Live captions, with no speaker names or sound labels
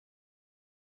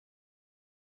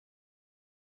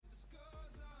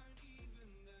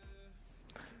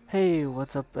Hey,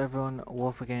 what's up everyone?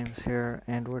 Wolf Games here,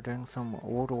 and we're doing some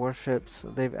World Warships.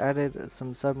 They've added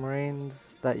some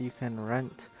submarines that you can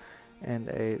rent and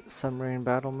a submarine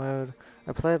battle mode.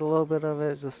 I played a little bit of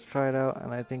it just to try it out,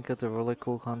 and I think it's a really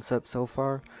cool concept so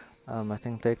far. I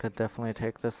think they could definitely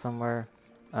take this somewhere,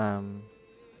 um,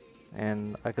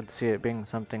 and I could see it being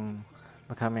something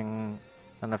becoming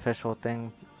an official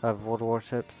thing of World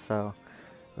Warships, so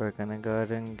we're gonna go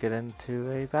ahead and get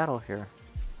into a battle here.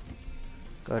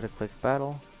 Go ahead and click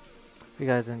battle. If you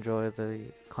guys enjoy the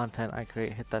content I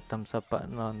create, hit that thumbs up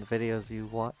button on the videos you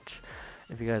watch.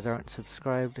 If you guys aren't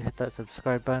subscribed, hit that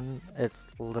subscribe button. It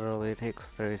literally takes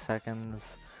 30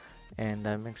 seconds. And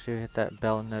make sure you hit that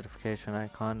bell notification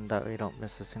icon, that way you don't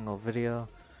miss a single video.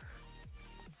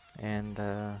 And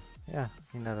yeah,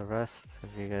 you know the rest.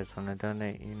 If you guys want to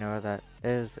donate, you know where that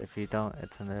is. If you don't,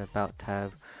 it's in the About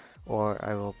tab, or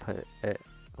I will put a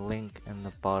link in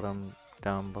the bottom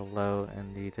down below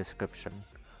in the description.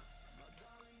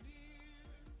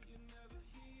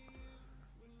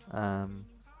 When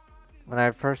I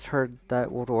first heard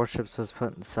that World Warships was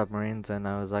putting submarines in,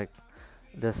 I was like,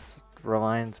 this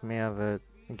reminds me of a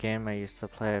game I used to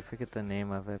play. I forget the name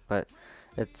of it, but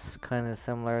it's kind of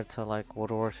similar to like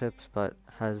World Warships, but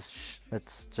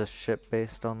it's just ship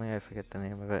based only. I forget the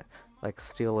name of it, like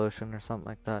Steel Ocean or something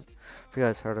like that. If you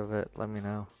guys heard of it, let me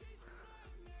know.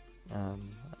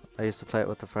 I used to play it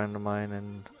with a friend of mine,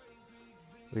 and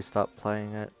we stopped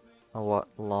playing it a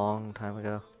long time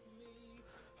ago.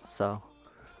 So,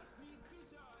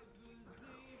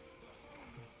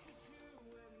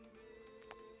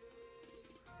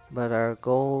 but our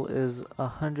goal is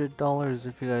 $100.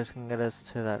 If you guys can get us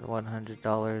to that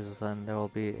 $100, then there will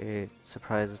be a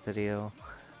surprise video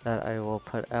that I will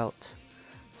put out.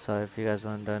 So if you guys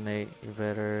want to donate, you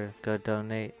better go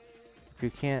donate. If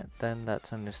you can't, then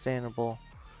that's understandable.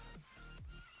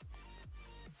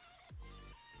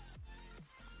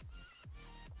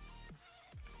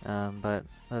 But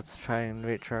let's try and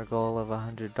reach our goal of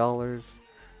 $100,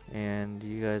 and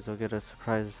you guys will get a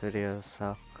surprise video.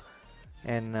 So,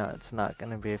 and it's not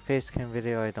gonna be a face cam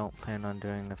video. I don't plan on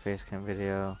doing the face cam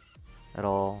video at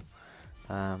all,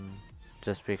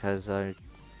 just because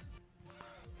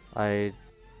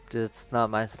it's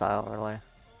not my style, really,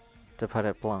 to put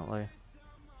it bluntly.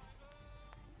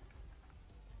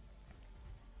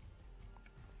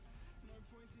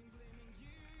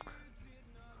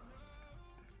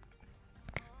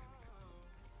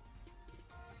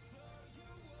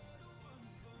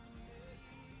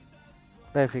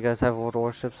 But if you guys have World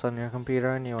Warships on your computer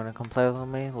and you want to come play with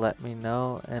me, let me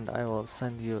know, and I will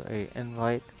send you a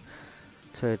invite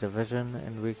to a division,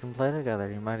 and we can play together.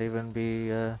 You might even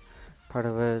be part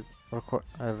of a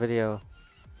video.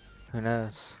 Who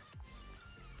knows?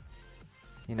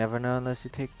 You never know unless you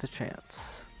take the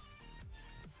chance.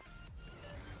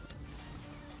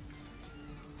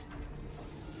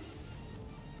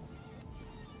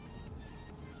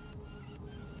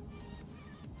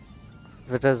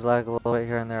 If it does lag a little bit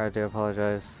here and there, I do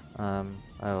apologize. I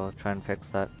will try and fix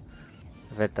that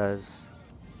if it does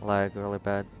lag really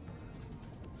bad.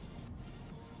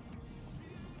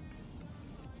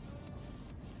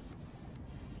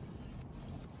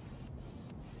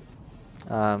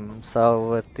 So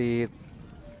with the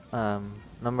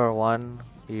number 1,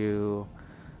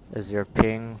 is your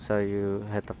ping, so you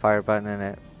hit the fire button and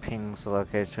it pings the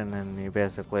location, and you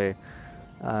basically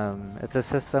it's a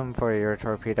system for your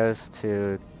torpedoes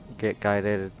to get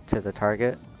guided to the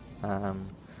target,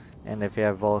 and if you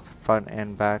have both front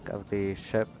and back of the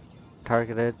ship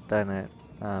targeted, then it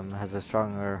has a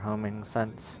stronger homing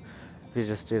sense. If you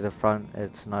just do the front,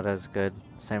 it's not as good.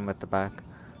 Same with the back.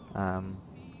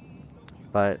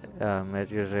 But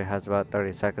it usually has about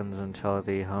 30 seconds until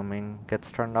the homing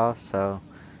gets turned off, so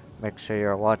make sure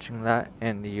you're watching that,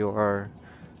 and you are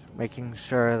making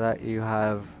sure that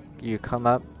you come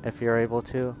up if you're able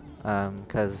to,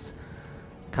 because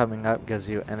coming up gives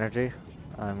you energy.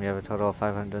 You have a total of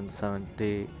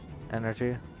 570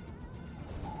 energy.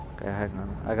 Okay, hang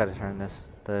on. I gotta turn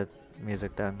the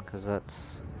music down, because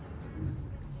that's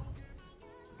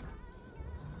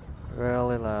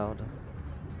really loud.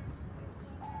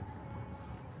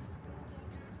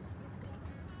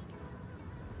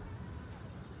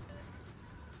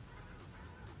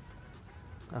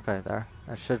 Okay, there.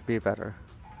 That should be better.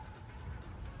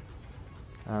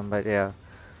 But yeah.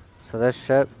 So this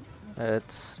ship,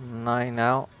 it's 9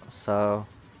 out, so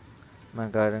I'm gonna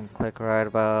go ahead and click right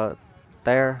about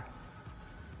there.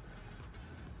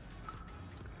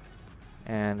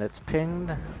 And it's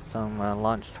pinged, so I'm gonna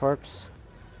launch torps.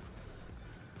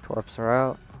 Torps are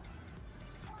out.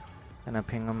 Gonna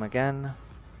ping them again.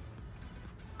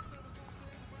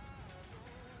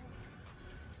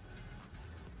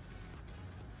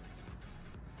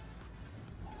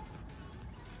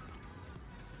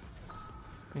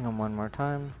 Ping him one more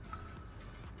time.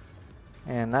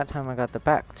 And that time I got the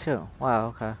back too. Wow,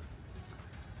 okay.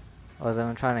 I wasn't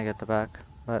even trying to get the back,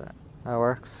 but that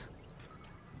works.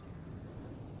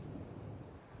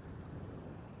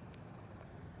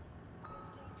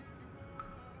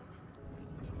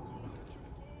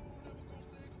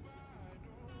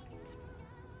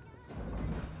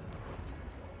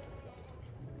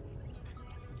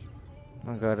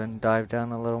 I'll go ahead and dive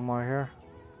down a little more here.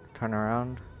 Turn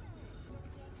around.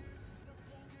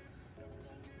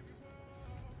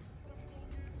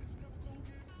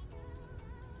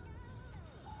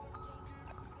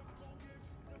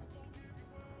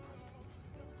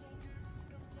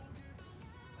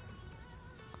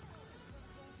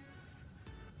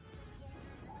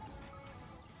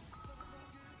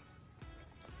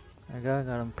 There we go,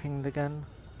 got him pinged again.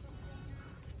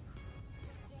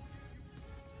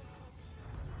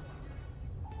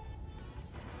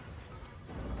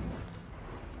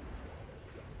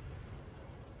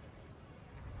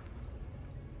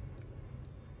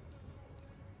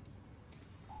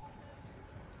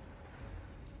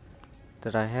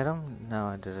 Did I hit him? No,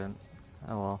 I didn't.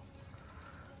 Oh well.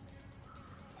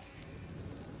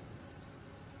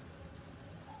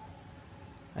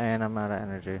 And I'm out of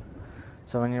energy.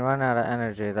 So when you run out of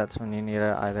energy, that's when you need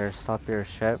to either stop your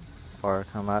ship or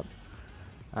come up.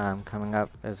 Coming up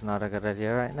is not a good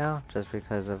idea right now, just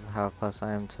because of how close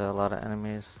I am to a lot of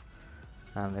enemies.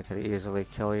 They could easily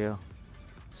kill you.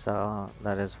 So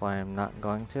that is why I'm not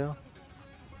going to.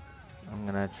 I'm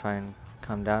gonna try and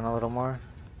come down a little more.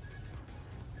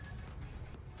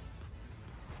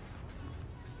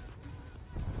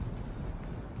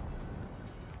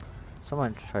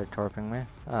 Someone tried torping me.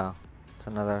 Oh, it's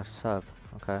another sub.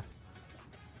 Okay.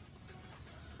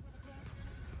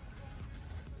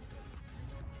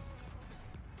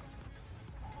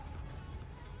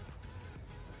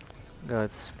 Go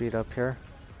ahead, speed up here.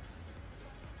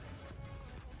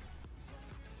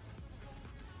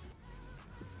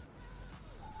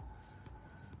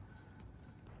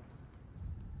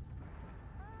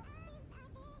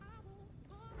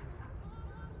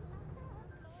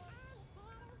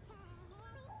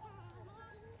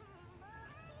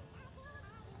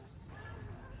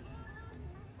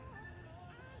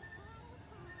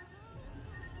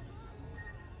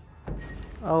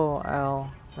 Oh, ow,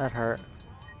 that hurt.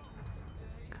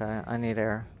 Okay, I need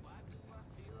air.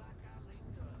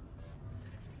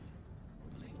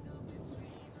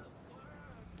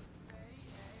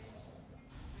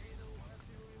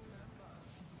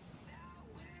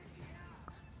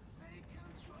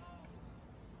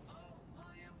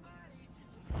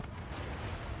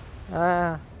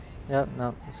 Ah, yep,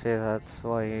 nope. See, that's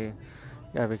why you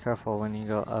gotta be careful when you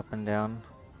go up and down,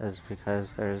 is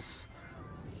because there's...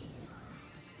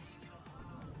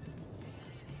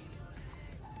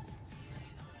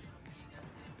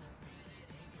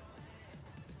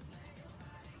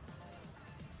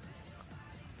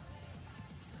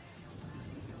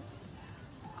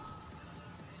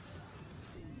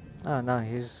 Oh no,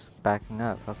 he's backing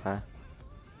up, okay.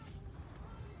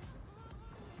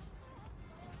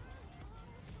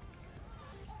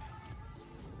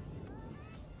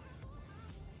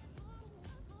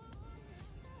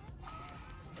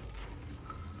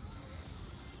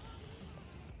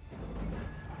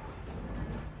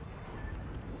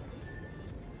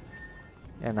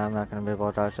 And I'm not gonna be able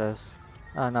to dodge this.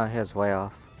 Oh no, he is way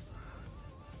off.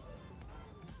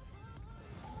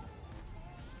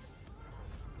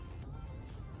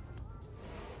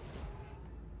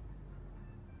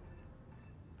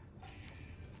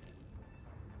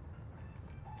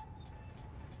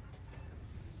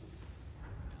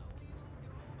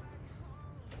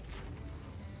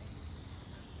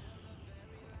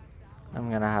 I'm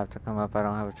gonna have to come up, I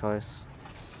don't have a choice.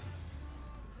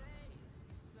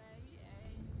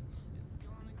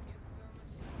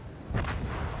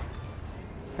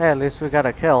 Hey, at least we got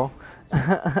a kill.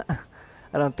 I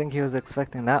don't think he was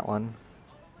expecting that one.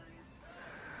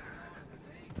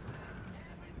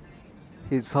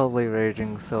 He's probably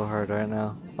raging so hard right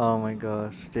now. Oh my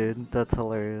gosh, dude, that's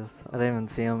hilarious. I didn't even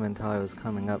see him until I was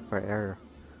coming up for air.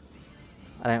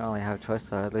 I didn't really have a choice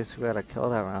though, at least we got a kill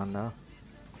that round though.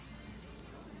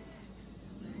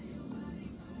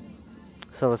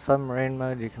 So with submarine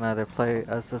mode, you can either play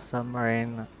as a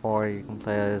submarine, or you can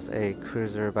play as a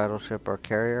cruiser, battleship, or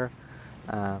carrier.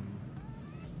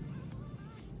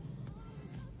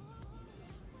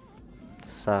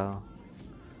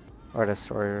 Or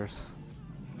destroyers.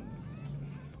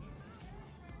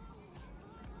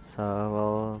 So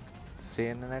we'll see you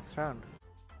in the next round.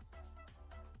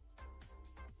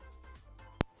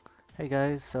 Hey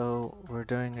guys, so we're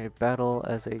doing a battle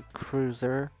as a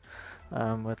cruiser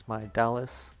with my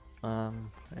Dallas.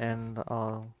 And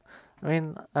I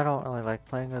mean, I don't really like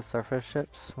playing as surface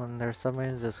ships when they're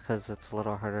submarines just because it's a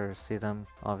little harder to see them,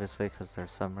 obviously because they're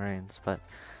submarines. But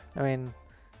I mean,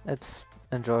 it's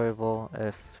enjoyable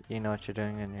if you know what you're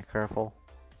doing and you're careful.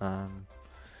 Um,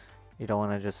 you don't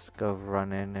want to just go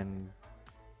run in and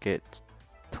get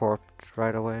torped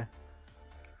right away.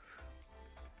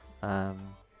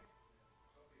 Um,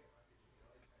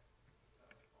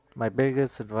 My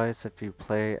biggest advice if you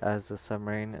play as a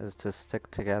submarine is to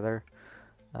stick together,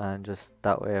 and just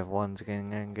that way if one's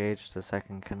getting engaged, the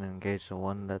second can engage the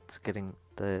one that's getting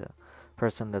the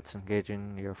person that's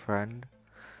engaging your friend.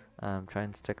 Try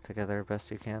and stick together best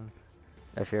you can.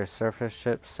 If you're a surface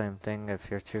ship, same thing.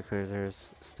 If you're two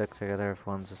cruisers, stick together. If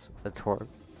one's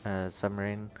a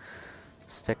submarine,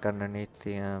 stick underneath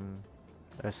the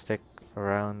or stick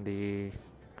around the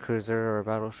cruiser or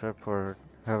battleship or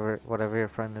whatever your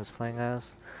friend is playing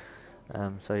as.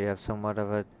 So you have somewhat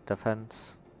of a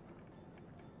defense.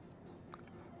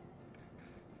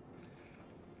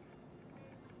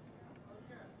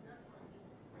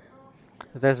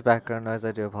 If there's background noise,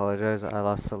 I do apologize. I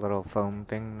lost a little foam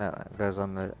thing that goes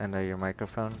on the end of your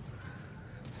microphone.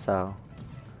 So,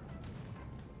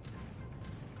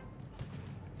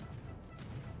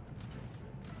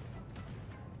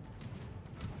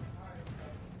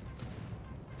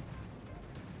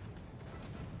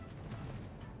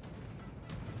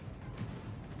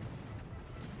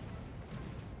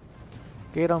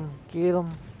 get him, get him,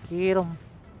 get him.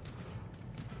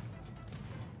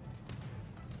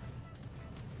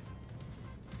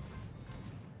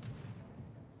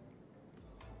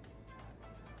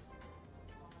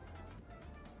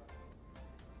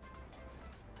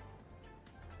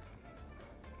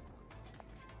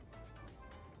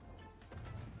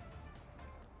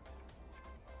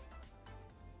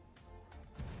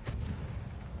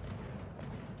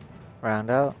 Round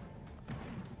out.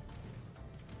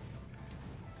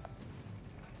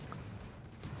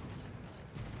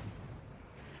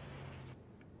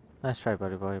 Nice try,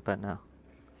 buddy boy, but no.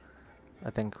 I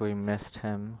think we missed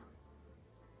him.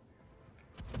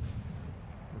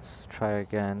 Let's try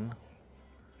again.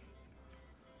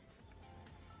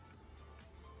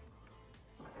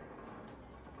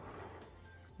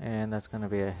 And that's gonna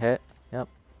be a hit. Yep.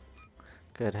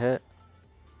 Good hit.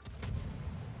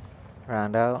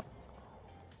 Round out.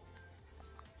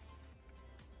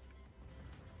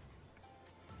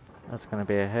 That's gonna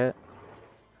be a hit.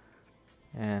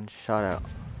 And shot out.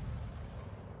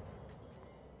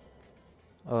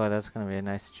 Oh, that's gonna be a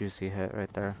nice juicy hit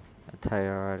right there. I tell you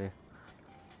already.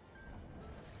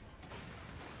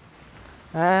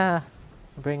 Ah!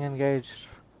 I'm being engaged.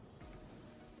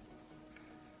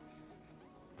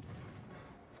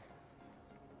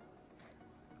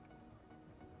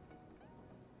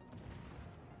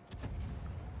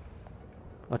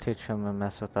 I'll teach him to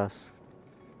mess with us.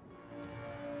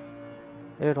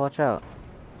 Dude, watch out.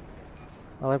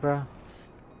 Really, bro?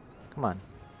 Come on.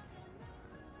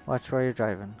 Watch where you're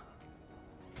driving.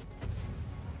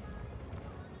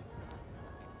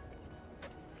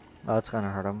 Oh, it's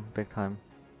gonna hurt him big time.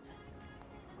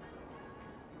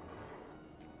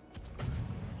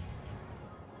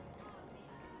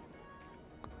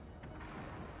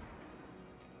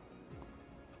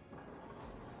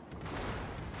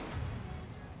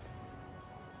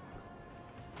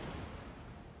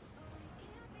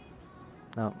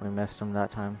 Nope, we missed him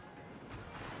that time.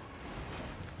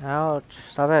 Ouch!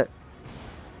 Stop it!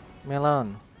 Leave me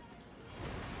alone.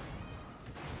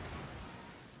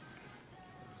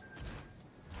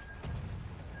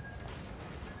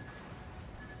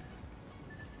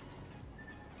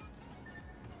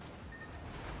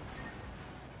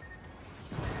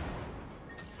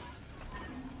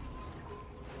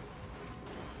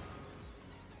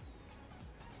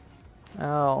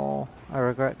 Oh, I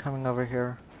regret coming over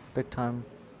here. Big time.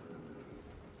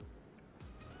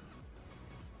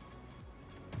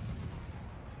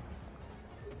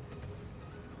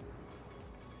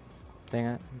 Dang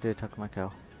it, dude took my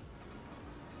kill.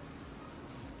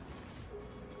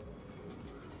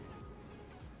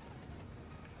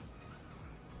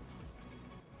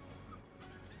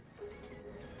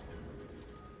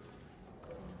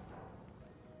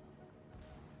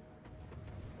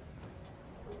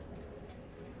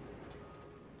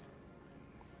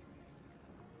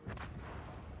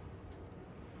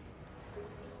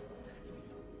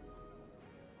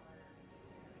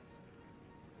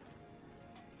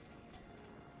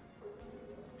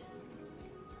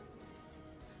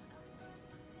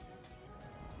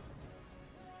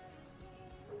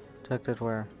 Tucked it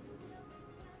where?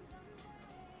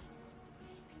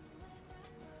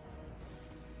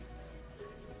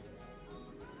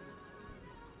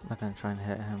 I'm gonna try and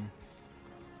hit him.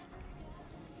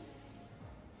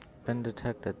 Been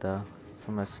detected though,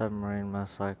 from a submarine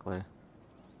most likely.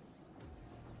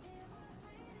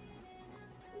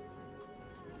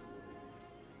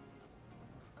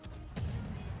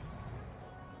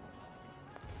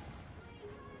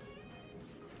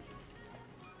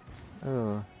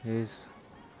 Ooh, he's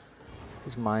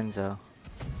mine though.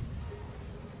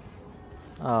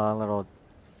 Oh, a little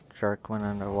jerk went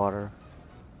underwater.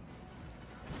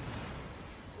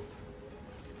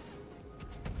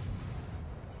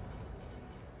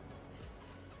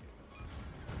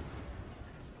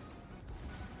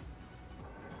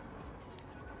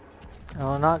 I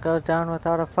will not go down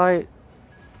without a fight.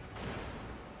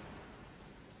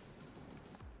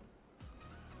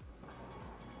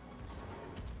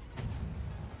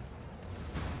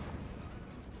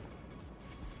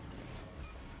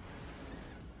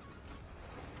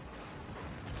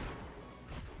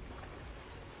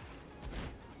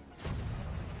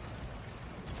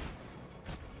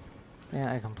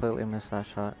 Yeah, I completely missed that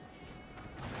shot.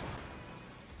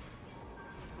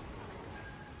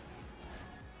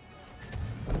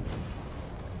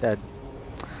 Dead.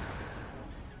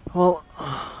 Well,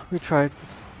 we tried.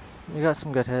 We got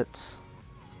some good hits.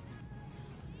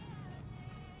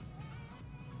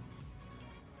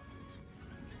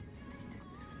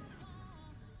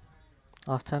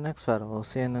 Off to the next battle. We'll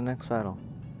see you in the next battle.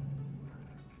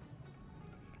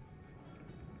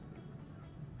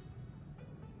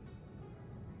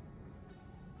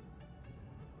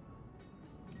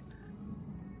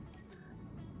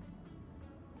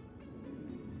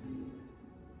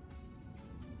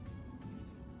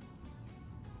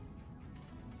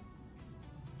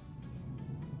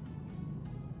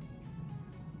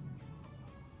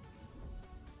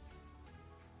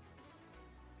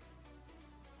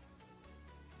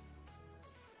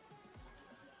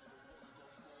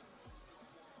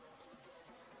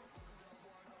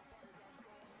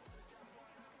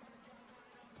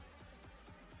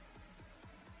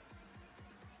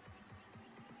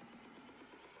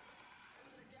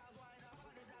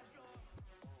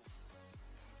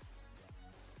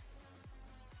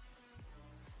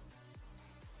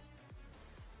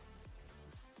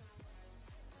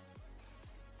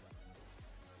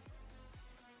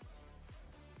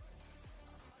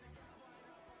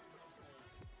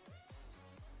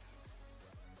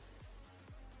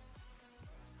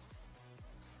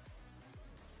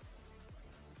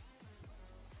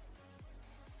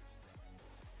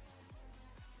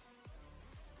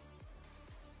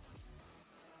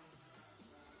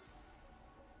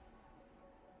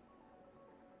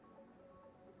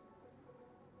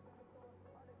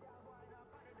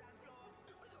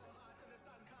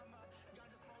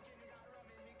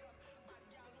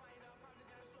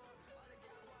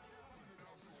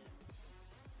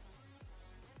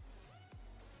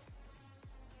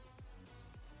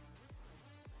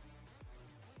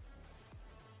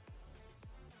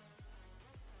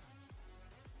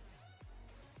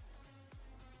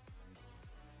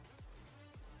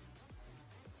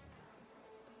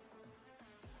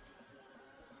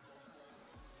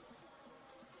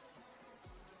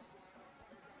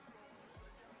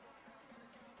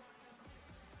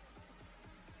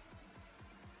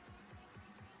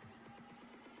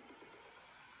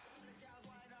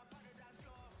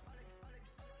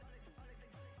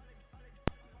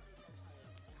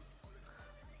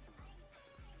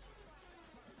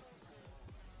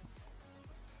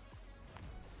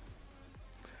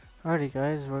 Alrighty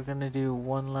guys, we're gonna do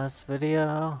one last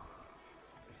video.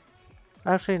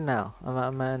 Actually no, I'm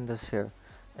gonna end this here.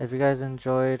 If you guys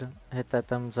enjoyed, hit that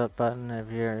thumbs up button.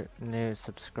 If you're new,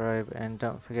 subscribe, and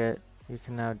don't forget you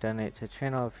can now donate to the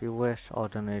channel if you wish. All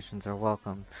donations are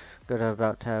welcome. Go to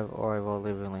About tab, or I will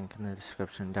leave a link in the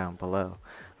description down below.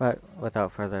 But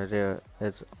without further ado,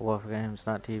 it's WolfGames,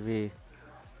 not TV,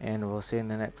 and we'll see you in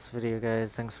the next video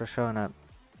guys. Thanks for showing up.